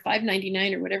 $2.99 or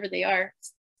 $5.99 or whatever they are,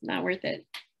 it's not worth it,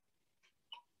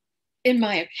 in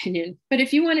my opinion. But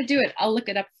if you want to do it, I'll look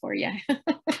it up for you.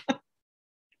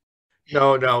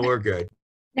 No, we're good.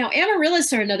 Now,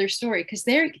 amaryllis are another story, because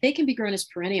they can be grown as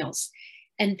perennials.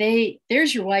 And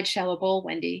there's your wide, shallow bowl,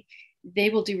 Wendy. They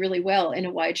will do really well in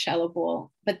a wide, shallow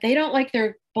bowl, but they don't like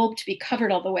their bulb to be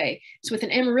covered all the way. So with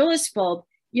an amaryllis bulb,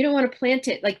 you don't want to plant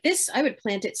it like this. I would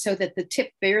plant it so that the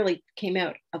tip barely came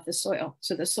out of the soil.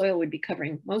 So the soil would be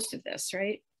covering most of this,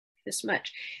 right? This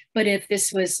much. But if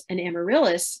this was an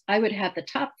amaryllis, I would have the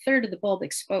top third of the bulb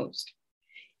exposed.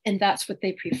 And that's what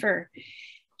they prefer.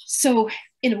 So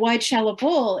in a wide, shallow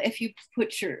bowl, if you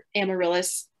put your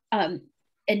amaryllis,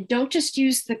 and don't just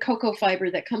use the cocoa fiber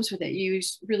that comes with it, you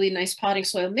use really nice potting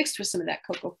soil mixed with some of that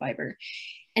cocoa fiber,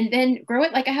 and then grow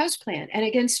it like a house plant. And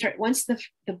again, once the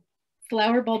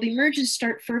flower bulb emerges,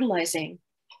 start fertilizing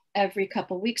every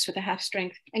couple of weeks with a half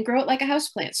strength, and grow it like a house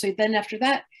plant. So then after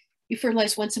that, you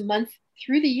fertilize once a month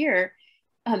through the year,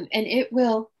 and it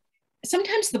will,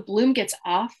 sometimes the bloom gets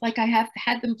off. Like I have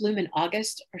had them bloom in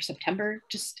August or September,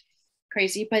 just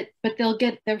crazy, but they'll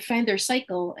find their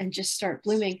cycle and just start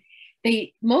blooming.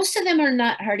 Most of them are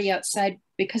not hardy outside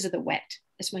because of the wet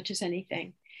as much as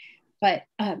anything. But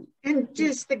and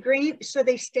just the green, so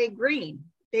they stay green.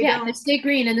 They stay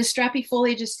green, and the strappy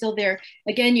foliage is still there.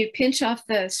 Again, you pinch off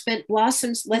the spent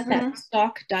blossoms, let that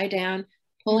stalk die down,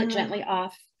 pull it gently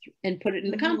off, and put it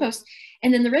in the compost.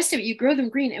 And then the rest of it, you grow them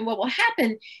green. And what will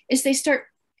happen is they start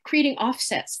creating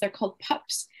offsets. They're called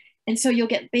pups. And so you'll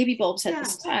get baby bulbs at the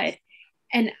side.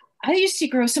 And I used to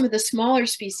grow some of the smaller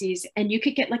species, and you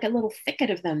could get like a little thicket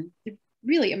of them. They're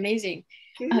really amazing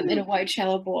in a wide,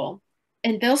 shallow bowl.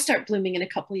 And they'll start blooming in a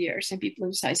couple of years and be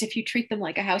bloom size if you treat them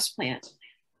like a house plant.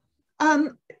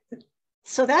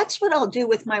 So that's what I'll do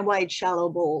with my wide, shallow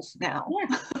bowls now.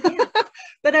 Yeah.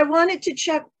 But I wanted to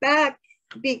check back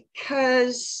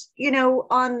because,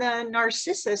 on the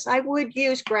narcissus, I would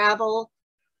use gravel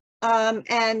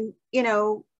and,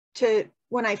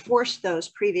 when I forced those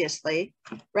previously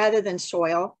rather than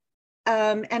soil,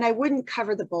 and I wouldn't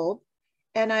cover the bulb,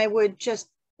 and I would just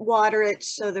water it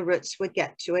so the roots would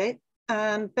get to it.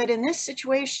 But in this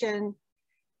situation,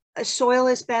 soil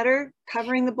is better,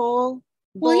 covering the bowl.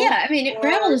 Well, yeah, I mean,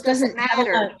 gravel doesn't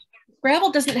matter.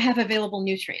 Gravel doesn't have available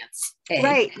nutrients.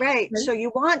 Right. So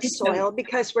you want soil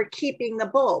because we're keeping the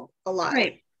bulb alive.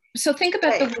 Right. So think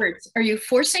about the words. Are you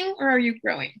forcing or are you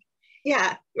growing?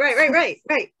 Yeah, right.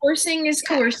 Forcing is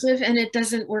coercive, and it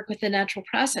doesn't work with the natural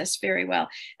process very well.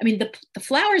 I mean, the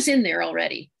flower's in there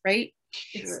already, right?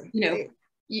 Sure,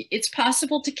 it's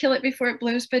possible to kill it before it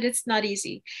blooms, but it's not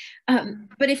easy.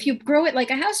 But if you grow it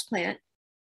like a house plant,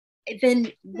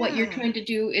 then what you're trying to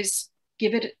do is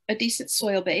give it a decent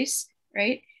soil base,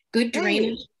 right? Good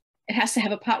drainage. Right. It has to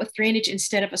have a pot with drainage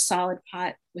instead of a solid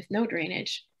pot with no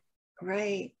drainage.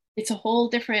 Right. It's a whole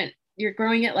different, you're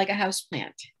growing it like a house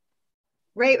plant.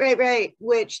 Right.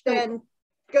 Which then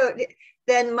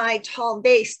my tall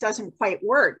base doesn't quite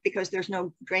work because there's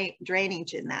no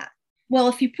drainage in that. Well,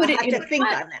 if you put it in a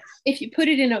pot, if you put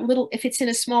it in if it's in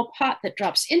a small pot that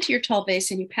drops into your tall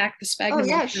base and you pack the sphagnum on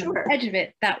the edge of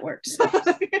it, that works.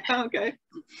 Okay.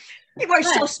 You are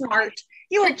so smart.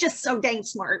 You are just so dang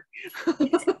smart.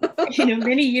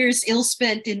 Many years ill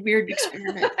spent in weird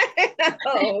experiments.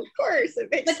 Oh, of course. It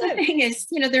makes sense. The thing is,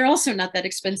 they're also not that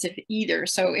expensive either.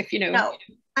 So if No,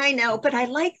 I know, but I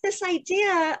like this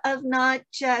idea of not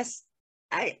just,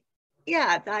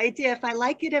 the idea if I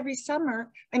like it every summer,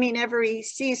 every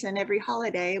season, every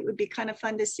holiday, it would be kind of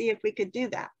fun to see if we could do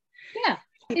that. Yeah,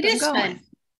 it is fun.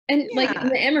 And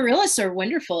the amaryllis are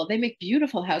wonderful. They make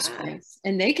beautiful house plants,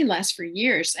 and they can last for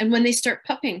years. And when they start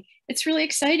pupping, it's really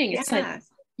exciting. It's like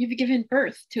you've given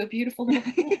birth to a beautiful little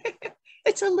plant.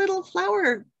 It's a little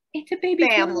flower. It's a baby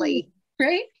family,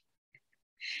 right?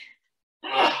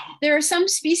 There are some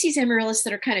species amaryllis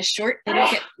that are kind of short. They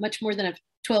don't get much more than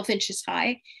 12 inches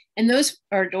high. And those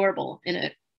are adorable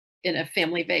in a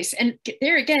family vase. And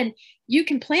there again, you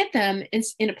can plant them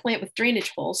in a plant with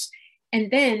drainage holes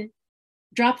and then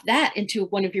drop that into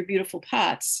one of your beautiful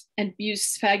pots and use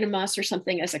sphagnum moss or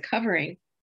something as a covering.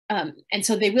 And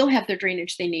so they will have their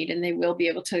drainage they need and they will be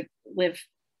able to live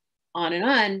on and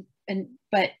on,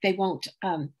 but they won't,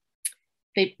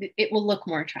 it will look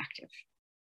more attractive.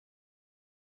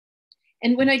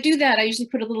 And when I do that, I usually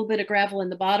put a little bit of gravel in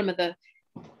the bottom of the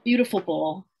beautiful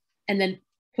bowl and then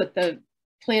put the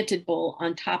planted bowl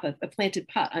on top of the planted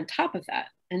pot on top of that,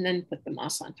 and then put the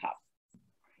moss on top,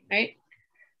 right?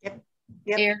 Yep.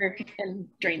 Air and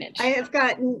drainage. I have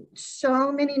gotten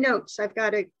so many notes. I've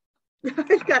got to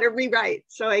rewrite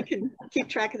so I can keep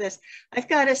track of this. I've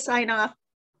got to sign off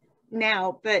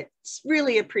now, but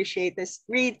really appreciate this.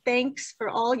 Reed, thanks for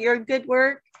all your good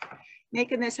work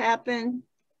making this happen.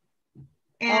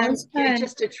 And you're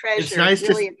just a treasure. It's nice,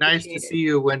 really nice to see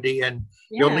you, Wendy. And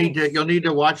you'll need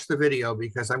to watch the video,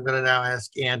 because I'm going to now ask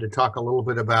Ann to talk a little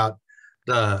bit about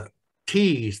the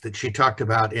teas that she talked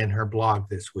about in her blog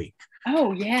this week.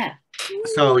 Oh yeah.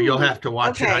 So you'll have to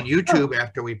watch it on YouTube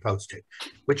after we post it,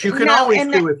 which you can always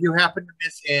do if you happen to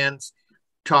miss Ann's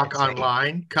talk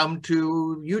online. Come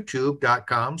to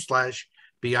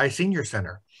youtube.com/BI Senior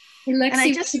Center. Hey,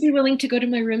 Lexi, would you be willing to go to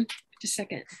my room just a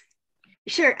second?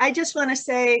 Sure. I just want to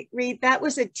say, Reed, that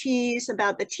was a tease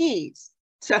about the teas.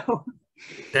 So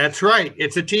that's right.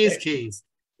 It's a tease.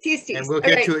 Tease. And we'll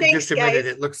get to it in just a minute.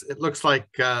 It looks like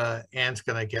Ann's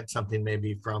going to get something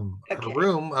maybe from her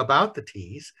room about the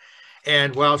teas.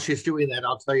 And while she's doing that,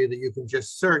 I'll tell you that you can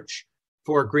just search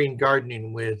for Green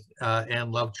Gardening with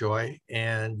Ann Lovejoy,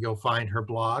 and you'll find her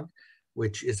blog,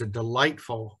 which is a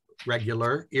delightful,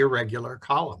 irregular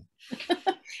column.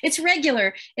 It's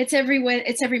regular. It's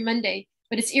every Monday,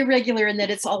 but it's irregular in that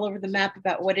it's all over the map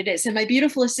about what it is. And my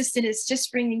beautiful assistant is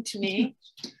just bringing to me.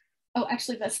 Oh,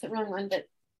 actually, that's the wrong one. But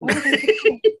oh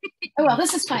well,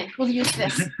 this is fine. We'll use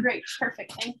this. Great,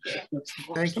 perfect. Thank you.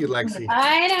 Thank you, Lexi.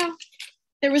 I know.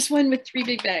 There was one with 3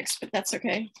 big bags, but that's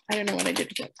okay. I don't know what I did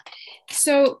with it.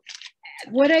 So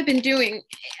what I've been doing,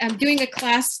 I'm doing a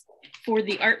class for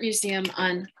the art museum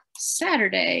on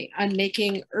Saturday on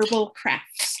making herbal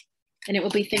crafts. And it will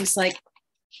be things like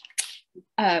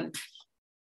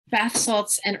bath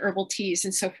salts and herbal teas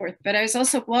and so forth. But I was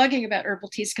also blogging about herbal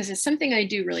teas because it's something I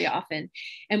do really often.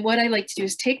 And what I like to do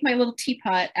is take my little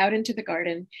teapot out into the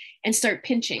garden and start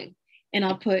pinching. And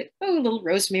I'll put a little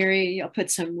rosemary, I'll put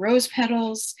some rose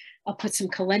petals, I'll put some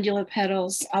calendula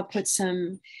petals, I'll put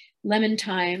some lemon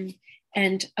thyme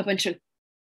and a bunch of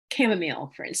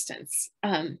chamomile, for instance,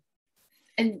 and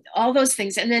all those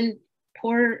things. And then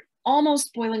pour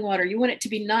almost boiling water. You want it to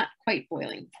be not quite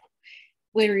boiling,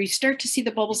 where you start to see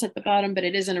the bubbles at the bottom, but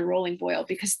it isn't a rolling boil,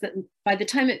 because by the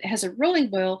time it has a rolling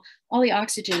boil, all the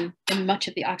oxygen and much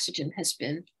of the oxygen has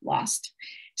been lost.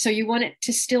 So you want it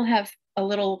to still have a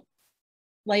little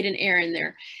light and air in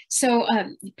there. So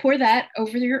you pour that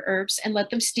over your herbs and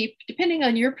let them steep, depending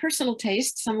on your personal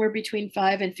taste, somewhere between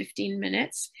 5 and 15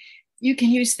 minutes. You can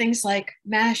use things like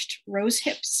mashed rose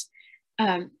hips.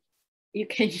 You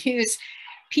can use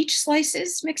peach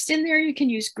slices mixed in there. You can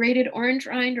use grated orange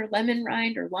rind or lemon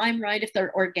rind or lime rind if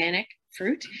they're organic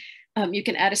fruit. You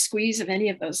can add a squeeze of any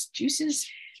of those juices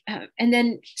and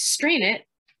then strain it,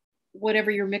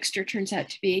 whatever your mixture turns out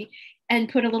to be, and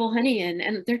put a little honey in,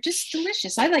 and they're just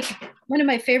delicious. One of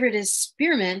my favorite is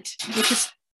spearmint, which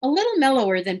is a little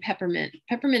mellower than peppermint.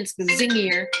 Peppermint's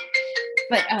zingier,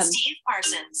 but Steve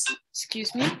Parsons.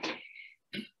 Excuse me.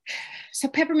 So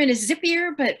peppermint is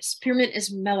zippier, but spearmint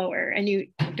is mellower. And you,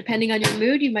 depending on your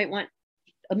mood, you might want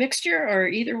a mixture or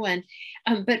either one.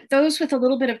 But those with a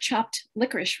little bit of chopped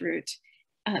licorice root.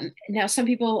 Now, some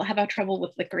people have trouble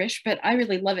with licorice, but I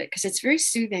really love it because it's very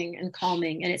soothing and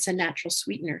calming, and it's a natural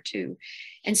sweetener too.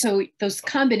 And so those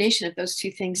combination of those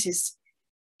two things is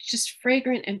just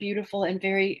fragrant and beautiful and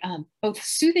very both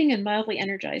soothing and mildly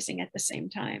energizing at the same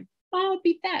time. Oh,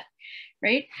 beat that,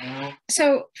 right?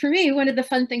 So for me, one of the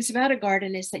fun things about a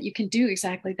garden is that you can do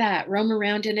exactly that. Roam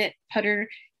around in it, putter,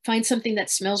 find something that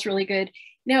smells really good.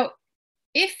 Now,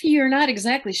 if you're not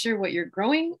exactly sure what you're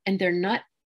growing and they're not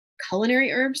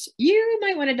culinary herbs, you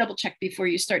might want to double check before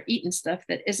you start eating stuff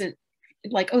that isn't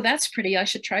like, oh, that's pretty, I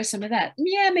should try some of that.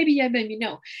 Yeah, maybe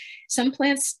no. Some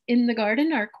plants in the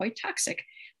garden are quite toxic,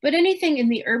 but anything in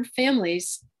the herb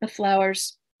families, the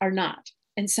flowers are not.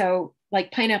 And so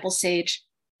like pineapple sage,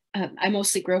 I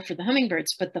mostly grow for the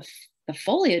hummingbirds, but the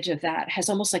foliage of that has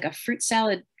almost like a fruit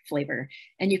salad flavor.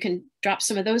 And you can drop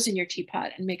some of those in your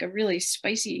teapot and make a really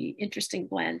spicy, interesting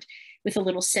blend with a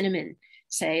little cinnamon.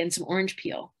 say, and some orange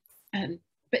peel. And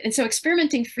so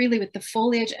experimenting freely with the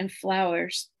foliage and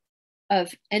flowers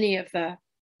of any of the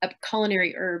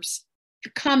culinary herbs, the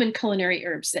common culinary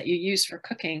herbs that you use for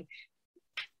cooking,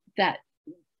 that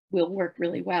will work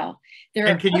really well.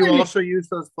 And can you also use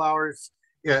those flowers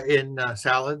in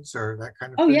salads or that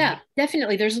kind of thing? Oh yeah,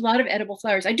 definitely. There's a lot of edible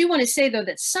flowers. I do want to say though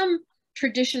that some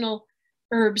traditional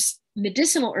herbs,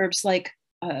 medicinal herbs like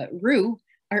rue,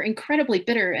 are incredibly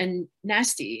bitter and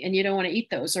nasty, and you don't want to eat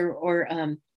those.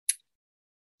 Or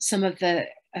some of the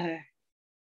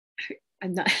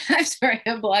I'm sorry,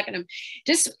 I'm blocking them.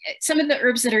 Just some of the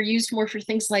herbs that are used more for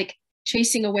things like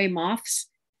chasing away moths.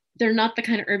 They're not the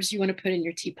kind of herbs you want to put in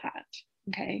your teapot.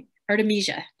 Okay,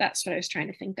 Artemisia. That's what I was trying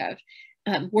to think of.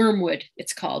 Wormwood,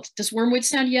 it's called. Does wormwood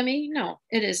sound yummy? No,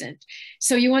 it isn't.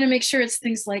 So you want to make sure it's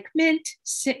things like mint,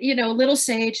 you know, a little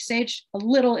sage. Sage, a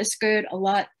little is good. A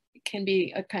lot can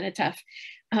be kind of tough.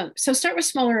 So start with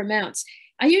smaller amounts.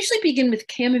 I usually begin with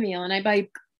chamomile, and I buy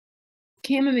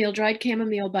chamomile, dried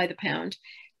chamomile by the pound,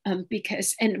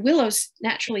 because, and willows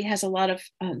naturally has a lot of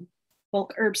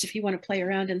bulk herbs if you want to play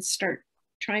around and start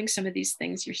trying some of these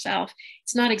things yourself.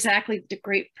 It's not exactly the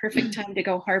great perfect time to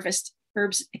go harvest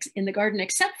herbs in the garden,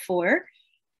 except for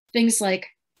things like,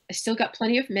 I still got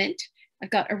plenty of mint, I've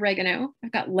got oregano,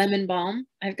 I've got lemon balm,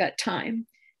 I've got thyme.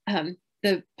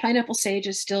 The pineapple sage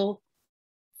is still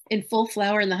in full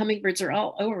flower, and the hummingbirds are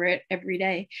all over it every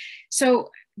day. So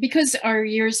because our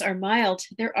years are mild,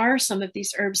 there are some of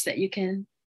these herbs that you can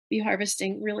be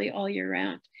harvesting really all year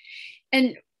round.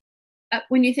 And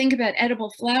when you think about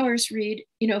edible flowers, Reed,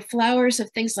 you know, flowers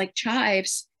of things like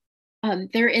chives,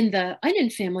 they're in the onion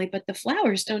family, but the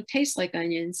flowers don't taste like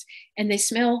onions, and they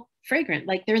smell fragrant,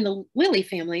 like they're in the lily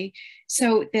family.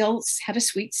 So they'll have a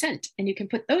sweet scent, and you can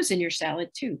put those in your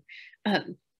salad too,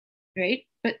 right?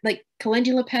 But like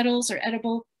calendula petals are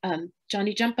edible,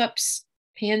 Johnny jump ups,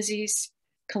 pansies,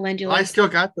 calendula. I still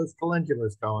got those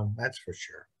calendulas going, that's for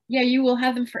sure. Yeah, you will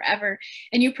have them forever.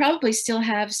 And you probably still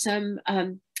have some,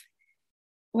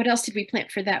 what else did we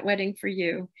plant for that wedding for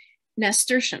you?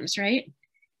 Nasturtiums, right?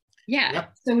 Yeah.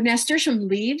 Yep. So nasturtium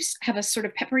leaves have a sort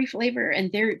of peppery flavor,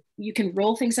 and you can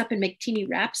roll things up and make teeny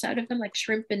wraps out of them, like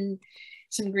shrimp and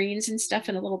some greens and stuff,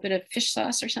 and a little bit of fish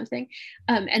sauce or something.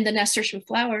 And the nasturtium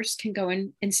flowers can go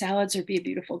in salads or be a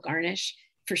beautiful garnish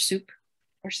for soup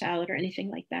or salad or anything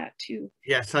like that too.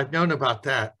 Yes, I've known about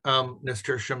that.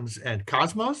 Nasturtiums and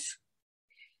cosmos?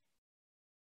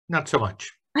 Not so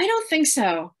much. I don't think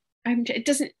so. It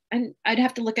doesn't, I'd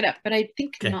have to look it up, but I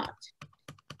think not.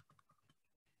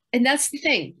 And that's the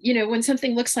thing, you know, when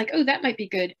something looks like, oh, that might be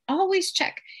good, always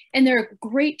check. And there are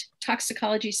great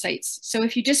toxicology sites. So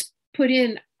if you just put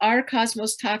in, are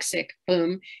cosmos toxic?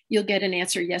 Boom, you'll get an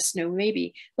answer, yes, no,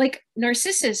 maybe. Like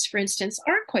narcissus, for instance,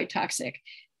 are quite toxic.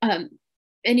 And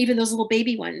even those little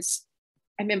baby ones.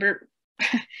 I remember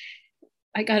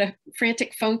I got a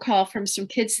frantic phone call from some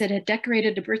kids that had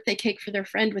decorated a birthday cake for their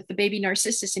friend with the baby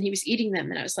narcissus, and he was eating them.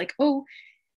 And I was like, oh,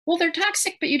 well, they're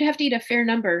toxic, but you'd have to eat a fair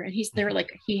number. And they were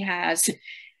like, he has.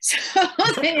 So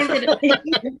they ended up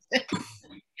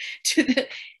to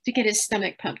get his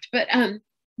stomach pumped. But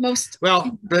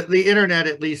the internet,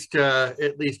 at least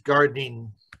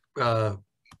gardening,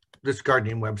 this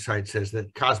gardening website says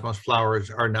that cosmos flowers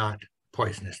are not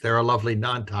poisonous. They're a lovely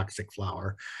non-toxic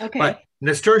flower. Okay. But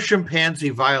nasturtium, pansy,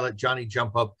 violet, Johnny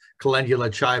jump up, calendula,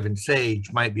 chive, and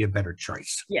sage might be a better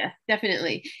choice. Yeah,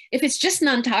 definitely. If it's just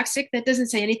non-toxic, that doesn't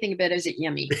say anything about is it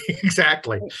yummy.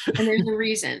 Exactly. And there's a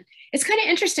reason. It's kind of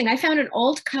interesting. I found an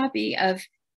old copy of,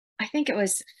 I think it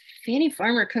was Fannie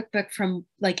Farmer cookbook from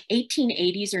like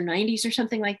 1880s or 90s or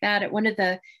something like that at one of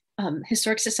the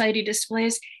Historic Society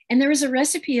displays. And there was a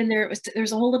recipe in there. There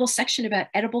was a whole little section about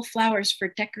edible flowers for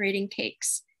decorating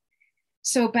cakes.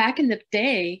 So back in the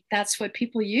day, that's what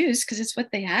people used because it's what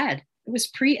they had. It was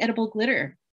pre-edible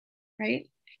glitter, right?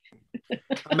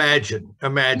 Imagine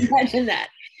that.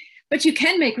 But you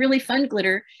can make really fun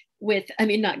glitter with, I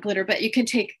mean, not glitter, but you can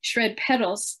take shred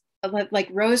petals, like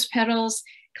rose petals,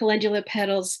 calendula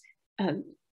petals,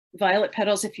 violet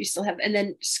petals if you still have, and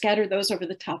then scatter those over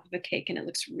the top of a cake, and it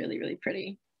looks really, really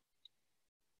pretty.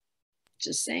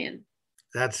 Just saying.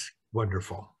 That's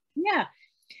wonderful. Yeah.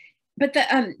 But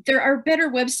there are better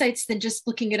websites than just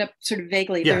looking it up sort of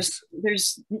vaguely. Yes.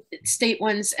 There's state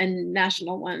ones and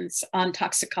national ones on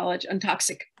toxicology, on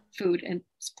toxic food and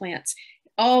plants.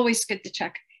 Always good to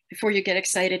check before you get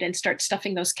excited and start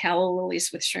stuffing those calla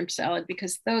lilies with shrimp salad,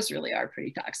 because those really are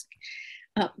pretty toxic.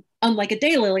 Unlike a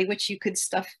daylily, which you could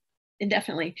stuff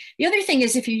indefinitely. The other thing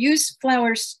is if you use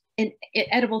flowers,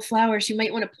 edible flowers, you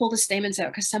might want to pull the stamens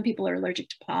out because some people are allergic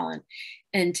to pollen,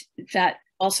 and that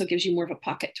also gives you more of a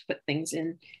pocket to put things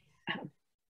in.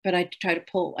 but I try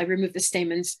to I remove the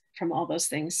stamens from all those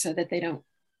things so that they don't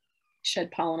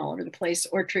shed pollen all over the place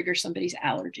or trigger somebody's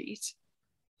allergies.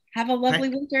 Have a lovely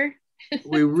winter.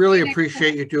 We really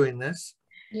appreciate you doing this.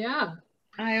 Yeah.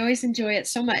 I always enjoy it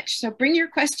so much. So bring your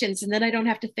questions and then I don't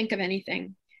have to think of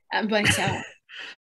anything myself.